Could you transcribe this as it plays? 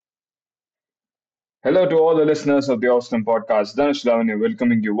Hello to all the listeners of the Offstem Podcast. Dhanush Lavanya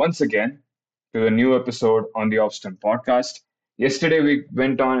welcoming you once again to a new episode on the Offstem Podcast. Yesterday we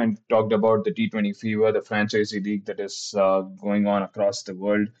went on and talked about the T20 fever, the franchisee league that is going on across the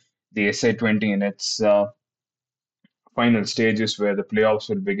world, the SA20 in its final stages where the playoffs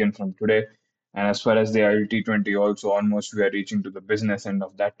will begin from today. And as far as the IL T20, also almost we are reaching to the business end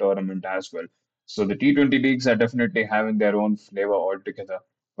of that tournament as well. So the T20 leagues are definitely having their own flavor altogether.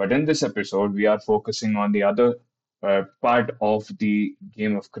 But in this episode, we are focusing on the other part of the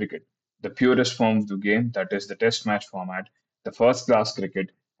game of cricket, the purest form of the game, that is the test match format, the first class cricket,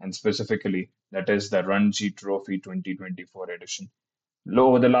 and specifically that is the Ranji Trophy 2024 edition.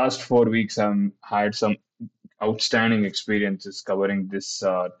 Over the last 4 weeks, I've had some outstanding experiences covering this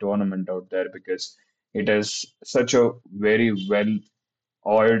tournament out there because it is such a very well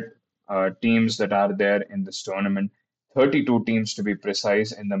oiled teams that are there in this tournament. 32 teams to be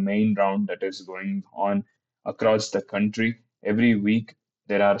precise in the main round that is going on across the country. Every week,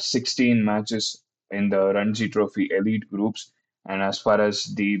 there are 16 matches in the Ranji Trophy elite groups. And as far as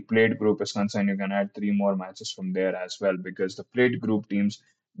the plate group is concerned, you can add three more matches from there as well because the plate group teams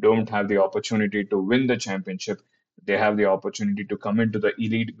don't have the opportunity to win the championship. They have the opportunity to come into the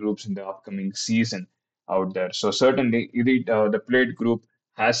elite groups in the upcoming season out there. So certainly, the plate group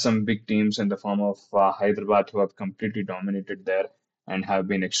has some big teams in the form of Hyderabad who have completely dominated there and have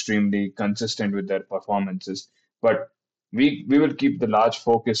been extremely consistent with their performances. But we will keep the large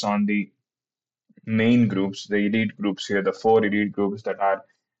focus on the main groups, the elite groups here, the four elite groups that are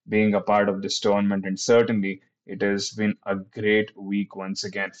being a part of this tournament. And certainly, it has been a great week once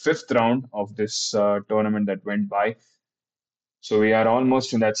again. Fifth round of this tournament that went by, so we are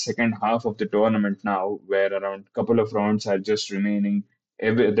almost in that second half of the tournament now, where around a couple of rounds are just remaining.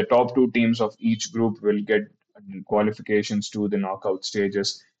 The top two teams of each group will get qualifications to the knockout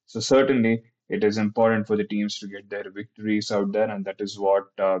stages. So certainly, it is important for the teams to get their victories out there, and that is what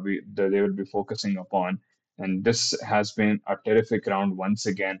they will be focusing upon. And this has been a terrific round once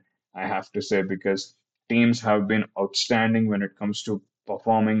again, I have to say, because teams have been outstanding when it comes to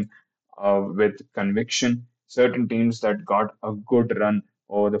performing with conviction. Certain teams that got a good run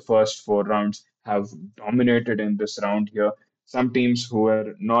over the first four rounds have dominated in this round here. Some teams who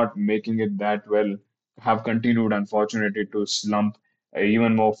were not making it that well have continued, unfortunately, to slump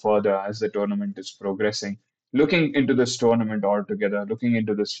even more further as the tournament is progressing. Looking into this tournament altogether, looking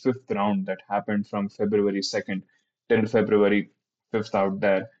into this fifth round that happened from February 2nd till February 5th out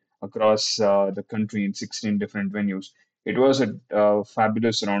there across the country in 16 different venues. It was a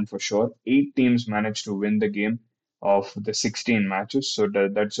fabulous round for sure. Eight teams managed to win the game of the 16 matches, so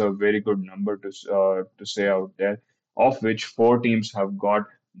that's a very good number to say out there. Of which four teams have got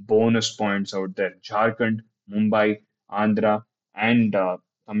bonus points out there. Jharkhand, Mumbai, Andhra, and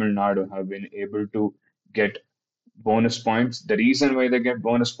Tamil Nadu have been able to get bonus points. The reason why they get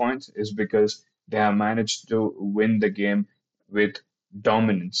bonus points is because they have managed to win the game with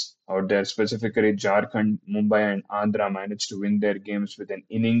dominance out there. Specifically, Jharkhand, Mumbai, and Andhra managed to win their games with an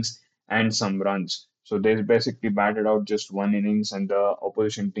innings and some runs. So they basically batted out just one innings, and the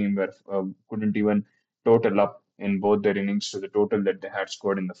opposition team couldn't even total up in both their innings to the total that they had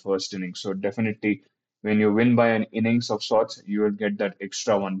scored in the first inning. So definitely, when you win by an innings of sorts, you will get that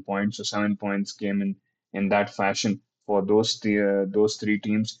extra 1 point. So 7 points came in that fashion for those three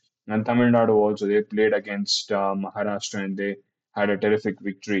teams. And Tamil Nadu also, they played against Maharashtra and they had a terrific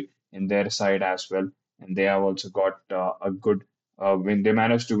victory in their side as well. And they have also got a good win. They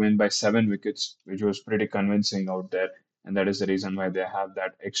managed to win by 7 wickets, which was pretty convincing out there. And that is the reason why they have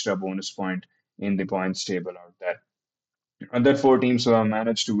that extra bonus point in the points table out there. Other four teams who have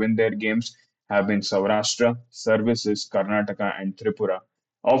managed to win their games have been Saurashtra, Services, Karnataka, and Tripura,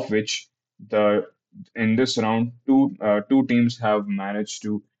 of which the in this round two teams have managed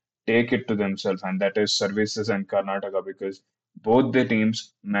to take it to themselves, and that is Services and Karnataka, because both the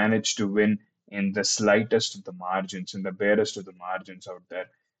teams managed to win in the slightest of the margins, in the barest of the margins out there.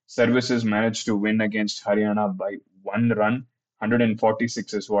 Services managed to win against Haryana by 1 run.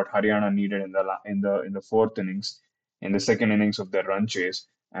 146 is what Haryana needed in the fourth innings in the second innings of their run chase,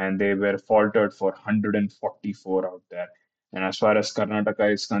 and they were faltered for 144 out there. And as far as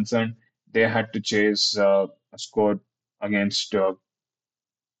Karnataka is concerned, they had to chase a score against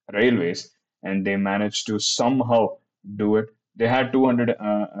Railways, and they managed to somehow do it. They had 200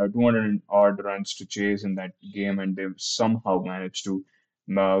 odd runs to chase in that game, and they somehow managed to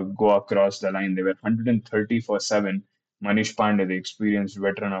go across the line. They were 130 for 7. Manish Pandey, the experienced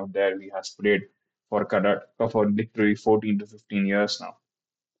veteran out there, he has played for Karnataka for literally 14 to 15 years now.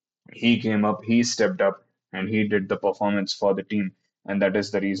 He came up, he stepped up, and he did the performance for the team. and that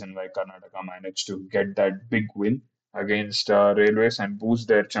is the reason why Karnataka managed to get that big win against Railways and boost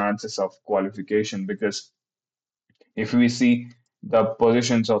their chances of qualification. Because if we see the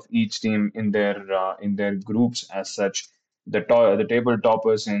positions of each team in their groups as such, the table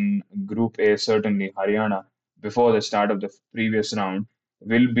toppers in Group A, certainly Haryana, before the start of the previous round,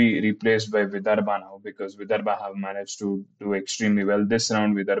 will be replaced by Vidarbha now, because Vidarbha have managed to do extremely well this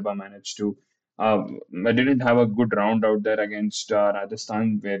round. Vidarbha managed to uh, didn't have a good round out there against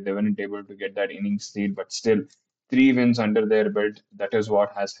Rajasthan, where they weren't able to get that innings lead, but still 3 wins under their belt. That is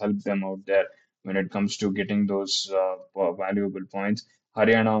what has helped them out there when it comes to getting those valuable points.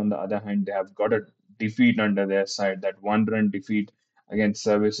 Haryana, on the other hand, they have got a defeat under their side. That one-run defeat against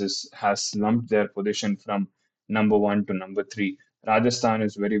Services has slumped their position from number one to number three. Rajasthan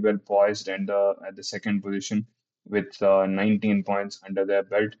is very well poised and at the second position with 19 points under their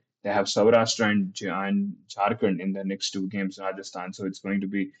belt. They have Saurashtra and Jharkhand in the next 2 games, Rajasthan. So it's going to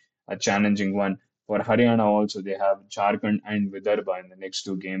be a challenging one. For Haryana also, they have Jharkhand and Vidarbha in the next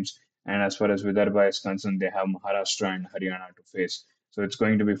 2 games. And as far as Vidarbha is concerned, they have Maharashtra and Haryana to face. So it's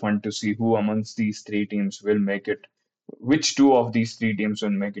going to be fun to see who amongst these 3 teams will make it, which 2 of these 3 teams will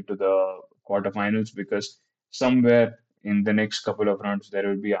make it to the quarterfinals, because somewhere in the next couple of rounds, there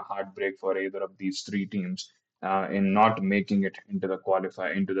will be a heartbreak for either of these 3 teams in not making it into the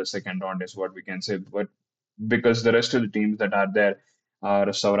into the second round, is what we can say. But because the rest of the teams that are there are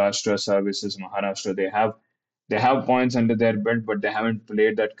Saurashtra, Services, Maharashtra, they have points under their belt, but they haven't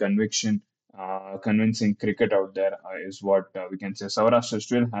played that convincing cricket out there, is what we can say. Saurashtra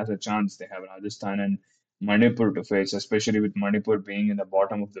still has a chance. They have Rajasthan and Manipur to face, especially with Manipur being in the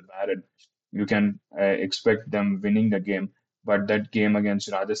bottom of the barrel. You can expect them winning the game, but that game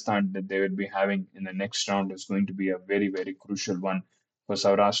against Rajasthan that they will be having in the next round is going to be a very, very crucial one for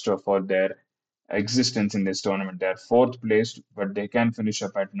Saurashtra for their existence in this tournament. They are fourth placed, but they can finish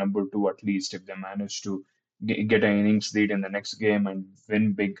up at number two at least if they manage to get an innings lead in the next game and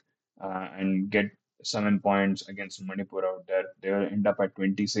win big and get 7 points against Manipur out there. They will end up at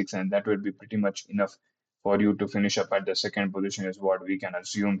 26, and that will be pretty much enough for you to finish up at the second position, is what we can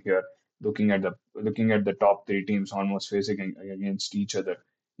assume here. Looking at the top 3 teams almost facing against each other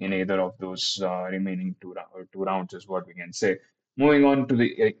in either of those remaining 2 rounds, is what we can say. Moving on to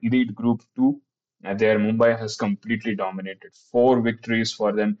the elite group two, there Mumbai has completely dominated. 4 victories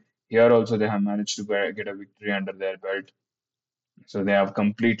for them. Here also they have managed to get a victory under their belt. So they have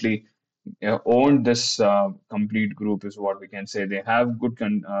completely owned this complete group, is what we can say. They have good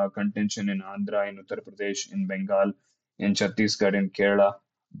contention in Andhra, in Uttar Pradesh, in Bengal, in Chhattisgarh, in Kerala,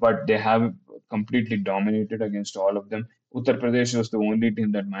 but they have completely dominated against all of them. Uttar Pradesh was the only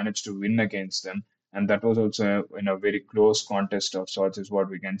team that managed to win against them, and that was also in a very close contest of sorts, is what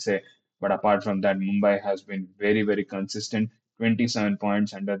we can say. But apart from that, Mumbai has been very, very consistent. 27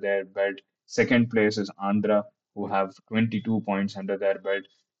 points under their belt. Second place is Andhra, who have 22 points under their belt.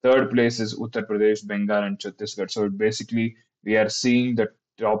 Third place is Uttar Pradesh, Bengal, and Chhattisgarh. So basically, we are seeing the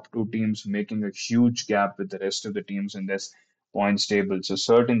top 2 teams making a huge gap with the rest of the teams in this points table. So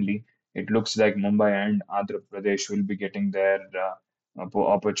certainly, it looks like Mumbai and Andhra Pradesh will be getting their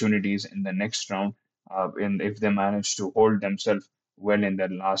opportunities in the next round, if they manage to hold themselves well in their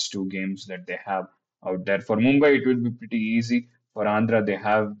last 2 games that they have out there. For Mumbai, it will be pretty easy. For Andhra, they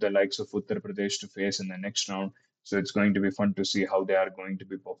have the likes of Uttar Pradesh to face in the next round. So it's going to be fun to see how they are going to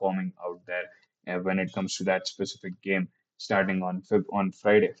be performing out there when it comes to that specific game starting on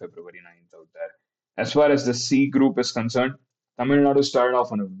Friday, February 9th out there. As far as the C group is concerned, Tamil Nadu started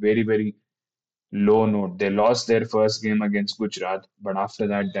off on a very, very low note. They lost their first game against Gujarat, but after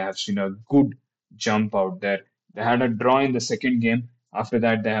that, they have seen a good jump out there. They had a draw in the second game. After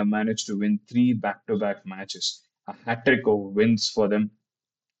that, they have managed to win 3 back-to-back matches, a hat trick of wins for them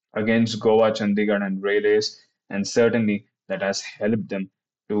against Goa, Chandigarh, and Railways, and certainly that has helped them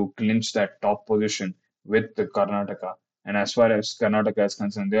to clinch that top position with the Karnataka. And as far as Karnataka is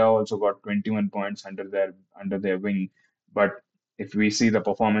concerned, they have also got 21 points under their wing. But if we see the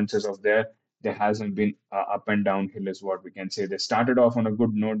performances of there hasn't been up and downhill, is what we can say. They started off on a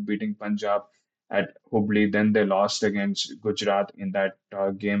good note, beating Punjab at Hubli. Then they lost against Gujarat in that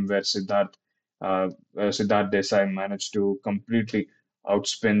game where Siddharth Desai managed to completely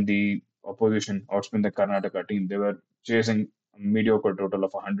outspin the Karnataka team. They were chasing a mediocre total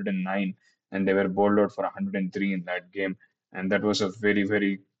of 109, and they were bowled out for 103 in that game. And that was a very,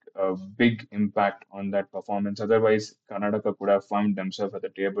 very big impact on that performance. Otherwise, Karnataka could have found themselves at the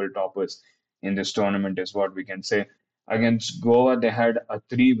table toppers in this tournament, is what we can say. Against Goa, they had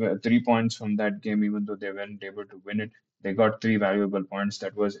 3 points from that game, even though they weren't able to win it. They got 3 valuable points.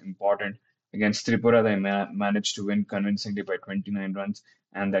 That was important. Against Tripura, they managed to win convincingly by 29 runs,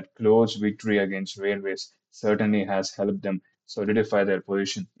 and that close victory against Railways certainly has helped them solidify their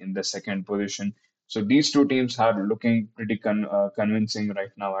position in the second position. So these two teams are looking pretty convincing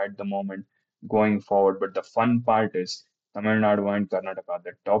right now at the moment going forward. But the fun part is Tamil Nadu and Karnataka,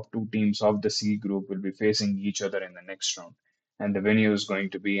 the top two teams of the C group, will be facing each other in the next round. And the venue is going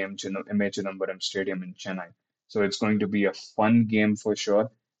to be M. A. Chidambaram Stadium in Chennai. So it's going to be a fun game for sure.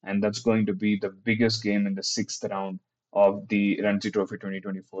 And that's going to be the biggest game in the sixth round of the Ranji Trophy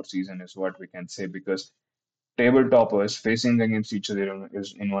 2024 season, is what we can say, because table toppers facing against each other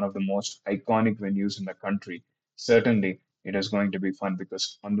is in one of the most iconic venues in the country. Certainly, it is going to be fun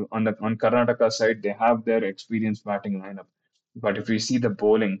because on Karnataka side they have their experienced batting lineup, but if we see the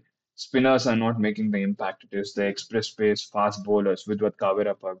bowling, spinners are not making the impact. It is the express pace fast bowlers Vidwat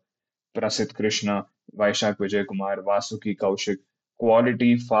Kavirappa, Prasidh Krishna, Vaishak Kumar, Vasuki Kaushik.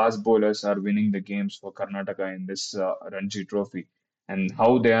 Quality fast bowlers are winning the games for Karnataka in this Ranji Trophy, and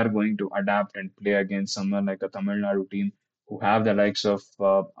how they are going to adapt and play against someone like a Tamil Nadu team who have the likes of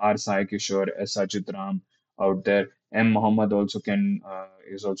R. Sai Kishore, S. Ajit Ram out there. M. Mohammad also can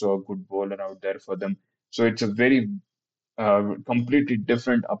is also a good bowler out there for them. So it's a very completely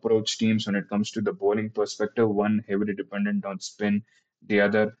different approach teams when it comes to the bowling perspective. One heavily dependent on spin, the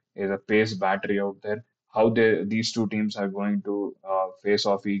other is a pace battery out there. How these two teams are going to face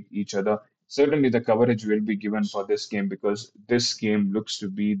off each other. Certainly, the coverage will be given for this game because this game looks to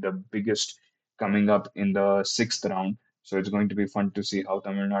be the biggest coming up in the sixth round. So it's going to be fun to see how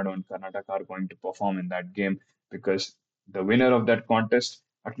Tamil Nadu and Karnataka are going to perform in that game because the winner of that contest,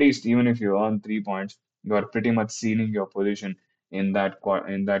 at least even if you earn 3 points, you are pretty much sealing your position in that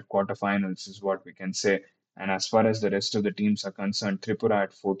quarterfinals is what we can say. And as far as the rest of the teams are concerned, Tripura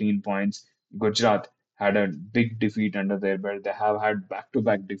at 14 points, Gujarat had a big defeat under their belt. They have had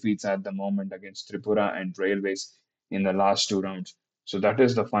back-to-back defeats at the moment against Tripura and Railways in the last two rounds. So that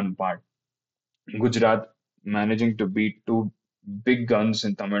is the fun part. Gujarat managing to beat two big guns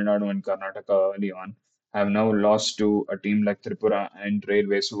in Tamil Nadu and Karnataka early on have now lost to a team like Tripura and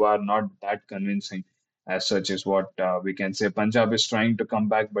Railways who are not that convincing as such is what we can say. Punjab is trying to come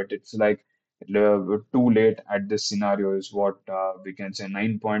back, but it's like too late at this scenario is what we can say.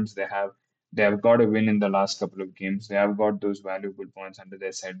 9 points they have. They have got a win in the last couple of games. They have got those valuable points under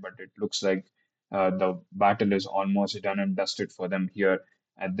their side, but it looks like the battle is almost done and dusted for them here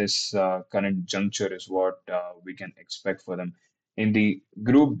at this current juncture is what we can expect for them. In the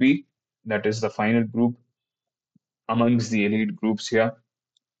Group B, that is the final group amongst the elite groups here,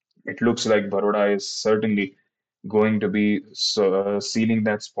 it looks like Baroda is certainly going to be sealing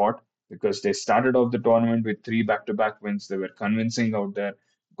that spot because they started off the tournament with three back-to-back wins. They were convincing out there,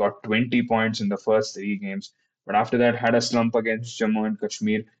 got 20 points in the first three games, but after that had a slump against Jammu and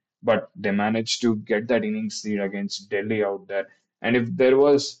Kashmir. But they managed to get that innings lead against Delhi out there. And if there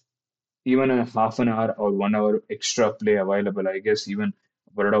was even a half an hour or 1 hour extra play available, I guess even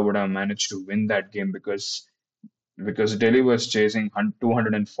Baroda would have managed to win that game because Delhi was chasing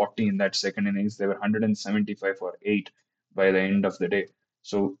 240 in that second innings. They were 175 for 8 by the end of the day.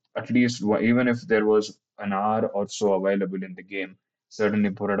 So at least even if there was an hour or so available in the game, certainly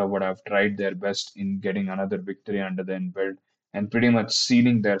Baroda would have tried their best in getting another victory under their belt and pretty much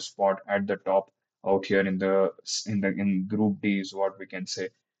sealing their spot at the top out here in Group D is what we can say.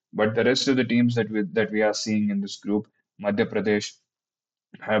 But the rest of the teams that we are seeing in this group, Madhya Pradesh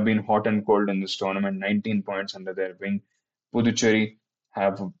have been hot and cold in this tournament, 19 points under their wing. Puducherry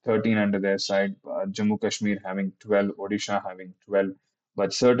have 13 under their side, Jammu Kashmir having 12, Odisha having 12.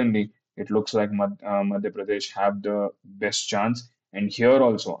 But certainly, it looks like Madhya Pradesh have the best chance. And here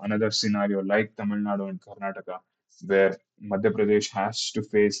also, another scenario like Tamil Nadu and Karnataka, where Madhya Pradesh has to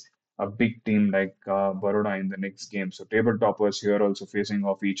face a big team like Baroda in the next game. So, table toppers here also facing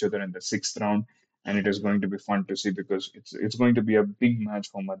off each other in the sixth round and it is going to be fun to see because it's going to be a big match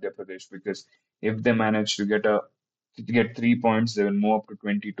for Madhya Pradesh because if they manage to get 3 points, they will move up to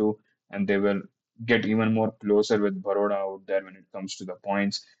 22 and they will get even more closer with Baroda out there when it comes to the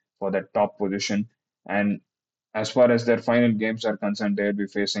points for that top position. And as far as their final games are concerned, they'll be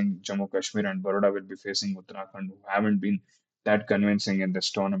facing Jammu Kashmir and Baroda will be facing Uttarakhand, who haven't been that convincing in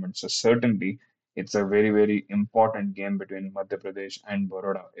this tournament. So certainly, it's a very, very important game between Madhya Pradesh and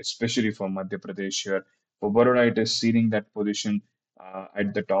Baroda, especially for Madhya Pradesh here. For Baroda, it is seeding that position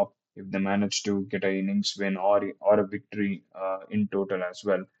at the top if they manage to get an innings win or a victory in total as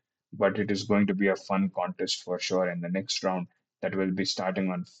well. But it is going to be a fun contest for sure in the next round that will be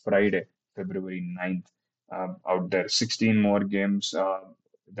starting on Friday, February 9th out there. 16 more games.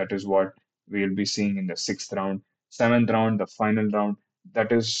 That is what we'll be seeing in the sixth round. Seventh round, the final round.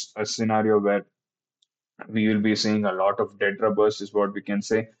 that is a scenario where we will be seeing a lot of dead rubbers, is what we can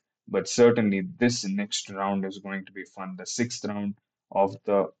say. But certainly, this next round is going to be fun. The sixth round of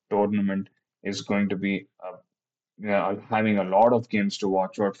the tournament is going to be having a lot of games to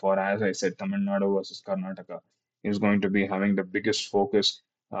watch out for. As I said, Tamil Nadu versus Karnataka is going to be having the biggest focus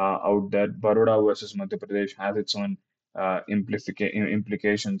out there. Baroda versus Madhya Pradesh has its own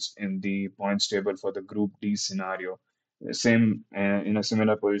implications in the points table for the Group D scenario. Same in a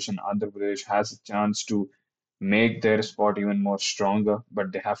similar position, Andhra Pradesh has a chance to make their spot even more stronger,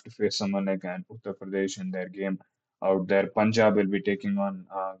 but they have to face someone like an Uttar Pradesh in their game out there. Punjab will be taking on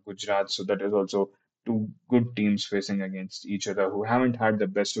Gujarat, so that is also two good teams facing against each other who haven't had the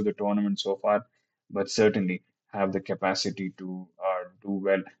best of the tournament so far, but certainly have the capacity to do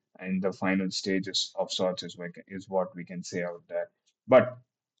well in the final stages of sorts, is what we can say out there. But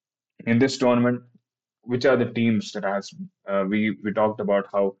in this tournament, which are the teams that has we talked about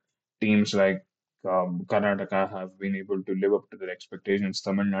how teams like Karnataka have been able to live up to their expectations.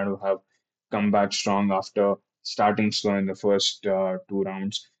 Tamil Nadu have come back strong after starting slow in the first two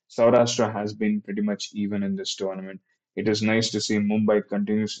rounds. Saurashtra has been pretty much even in this tournament. It is nice to see Mumbai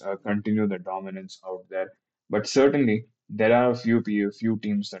continue the dominance out there, but certainly there are a few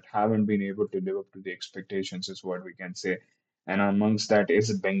teams that haven't been able to live up to the expectations, is what we can say, and amongst that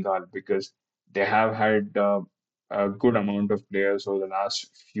is Bengal because they have had a good amount of players over the last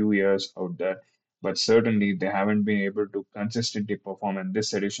few years out there, but certainly they haven't been able to consistently perform. In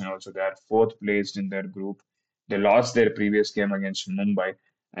this edition, also, they are fourth placed in their group. They lost their previous game against Mumbai,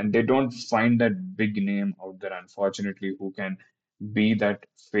 and they don't find that big name out there, unfortunately, who can be that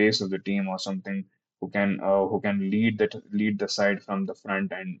face of the team or something, who can lead the side from the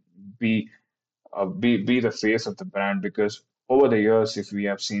front and be be the face of the brand, because over the years, if we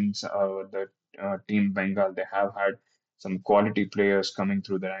have seen the team Bengal, they have had some quality players coming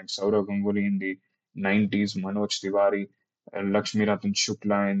through the ranks. Saurav Ganguly in the 90s, Manoj Tiwari, Lakshmi Ratan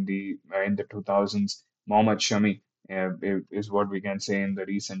Shukla in the 2000s, Mohammad Shami is what we can say in the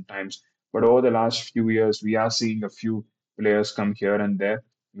recent times. But over the last few years, we are seeing a few players come here and there.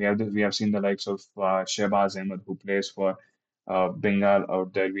 We have seen the likes of Shehbaz Ahmed, who plays for Bengal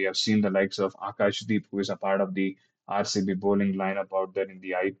out there. We have seen the likes of Akashdeep, who is a part of the RCB bowling lineup out there in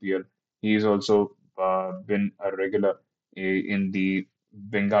the IPL. He's also been a regular in the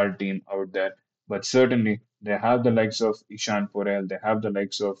Bengal team out there. But certainly, they have the likes of Ishan Porel, they have the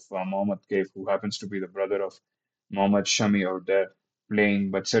likes of Mohammad Kaif, who happens to be the brother of Mohammad Shami out there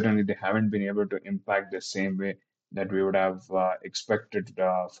playing. But certainly, they haven't been able to impact the same way that we would have expected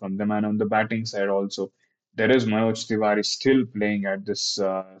from them. And on the batting side, also there is Manoj Tiwari still playing at this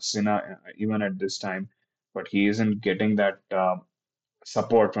even at this time, but he isn't getting that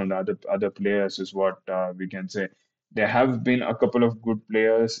support from the other players, is what we can say. There have been a couple of good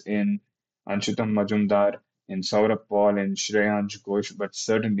players in Anshutam Majumdar, in Saurabh Paul, in Shreyansh Ghosh, but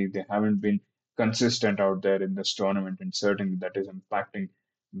certainly they haven't been consistent out there in this tournament, and certainly that is impacting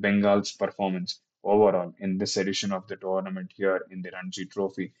Bengal's performance overall in this edition of the tournament here in the Ranji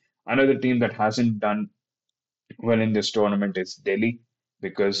Trophy. Another team that hasn't done well in this tournament is Delhi,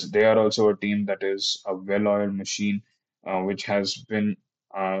 because they are also a team that is a well-oiled machine, which has been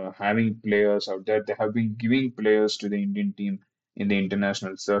having players out there. They have been giving players to the Indian team in the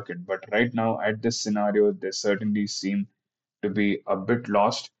international circuit. But right now, at this scenario, they certainly seem to be a bit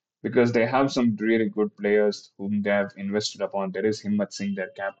lost because they have some really good players whom they have invested upon. There is Himmat Singh, their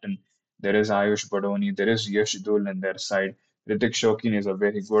captain. There is Ayush Badoni. There is Yash Dul in their side. Ritik Shokin is a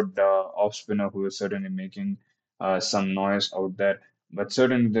very good off spinner who is certainly making some noise out there. But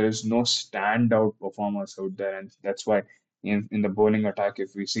certainly there is no standout performers out there, and that's why in the bowling attack,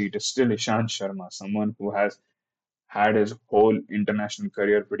 if we see, it is still Ishant Sharma, someone who has had his whole international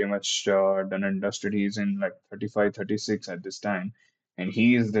career pretty much done and dusted. He's in like 35, 36 at this time, and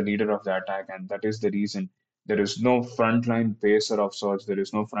he is the leader of the attack, and that is the reason there is no frontline pacer of sorts, there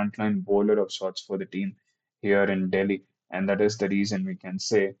is no frontline bowler of sorts for the team here in Delhi, and that is the reason we can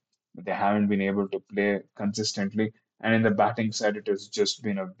say they haven't been able to play consistently. And in the batting side, it has just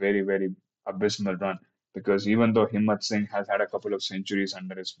been a very, very abysmal run because even though Himmat Singh has had a couple of centuries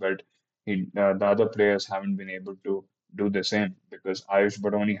under his belt, the other players haven't been able to do the same because Ayush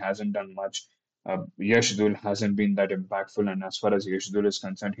Badoni hasn't done much. Yash Dul hasn't been that impactful, and as far as Yash Dul is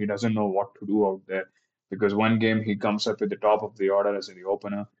concerned, he doesn't know what to do out there because one game he comes up at the top of the order as the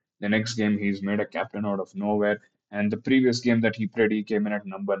opener, the next game he's made a captain out of nowhere, and the previous game that he played, he came in at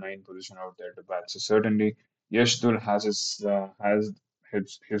number nine position out there to bat. So certainly, Yash Dul has his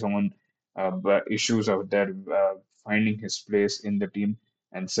own issues out there, finding his place in the team,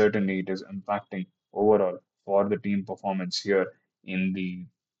 and certainly it is impacting overall for the team performance here in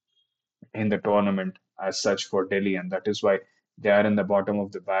the tournament as such for Delhi, and that is why they are in the bottom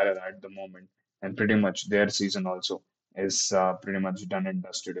of the barrel at the moment. And pretty much their season also is pretty much done and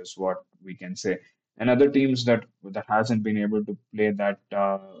dusted, is what we can say. And other teams that hasn't been able to play that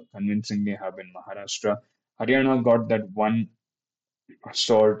convincingly have been Maharashtra. Haryana got that one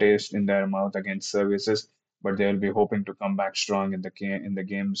sour taste in their mouth against services, but they'll be hoping to come back strong in the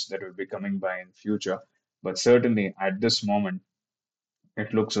games that will be coming by in future. But certainly at this moment,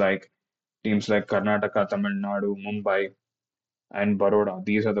 it looks like teams like Karnataka, Tamil Nadu, Mumbai, and Baroda.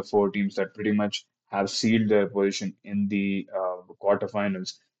 These are the four teams that pretty much have sealed their position in the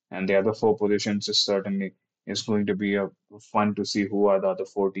quarterfinals. And the other four positions is certainly is going to be fun to see who are the other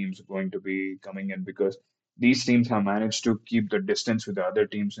four teams going to be coming in, because these teams have managed to keep the distance with the other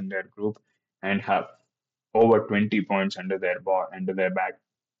teams in their group and have over 20 points under their back.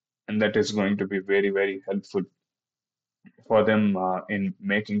 And that is going to be very, very helpful for them in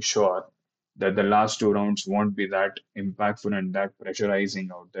making sure that the last two rounds won't be that impactful and that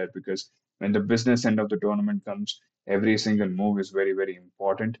pressurizing out there, because when the business end of the tournament comes, every single move is very, very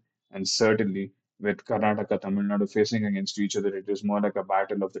important. And certainly with Karnataka, Tamil Nadu facing against each other, it is more like a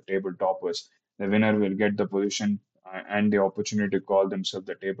battle of the table toppers. The winner will get the position and the opportunity to call themselves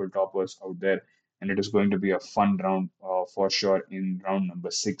the table toppers out there. And it is going to be a fun round for sure in round number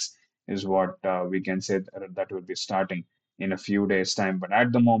six, is what we can say that will be starting in a few days' time. But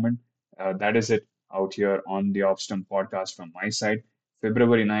at the moment, that is it out here on the Offstump podcast from my side.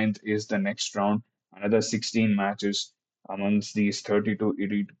 February 9th is the next round, another 16 matches amongst these 32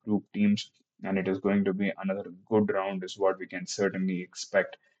 elite group teams, and it is going to be another good round, is what we can certainly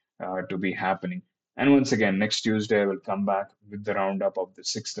expect to be happening. And once again, next Tuesday, I will come back with the roundup of the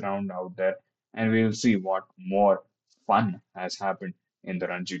sixth round out there, and we'll see what more fun has happened in the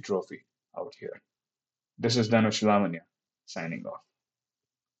Ranji Trophy out here. This is Dhanush Lavanya signing off.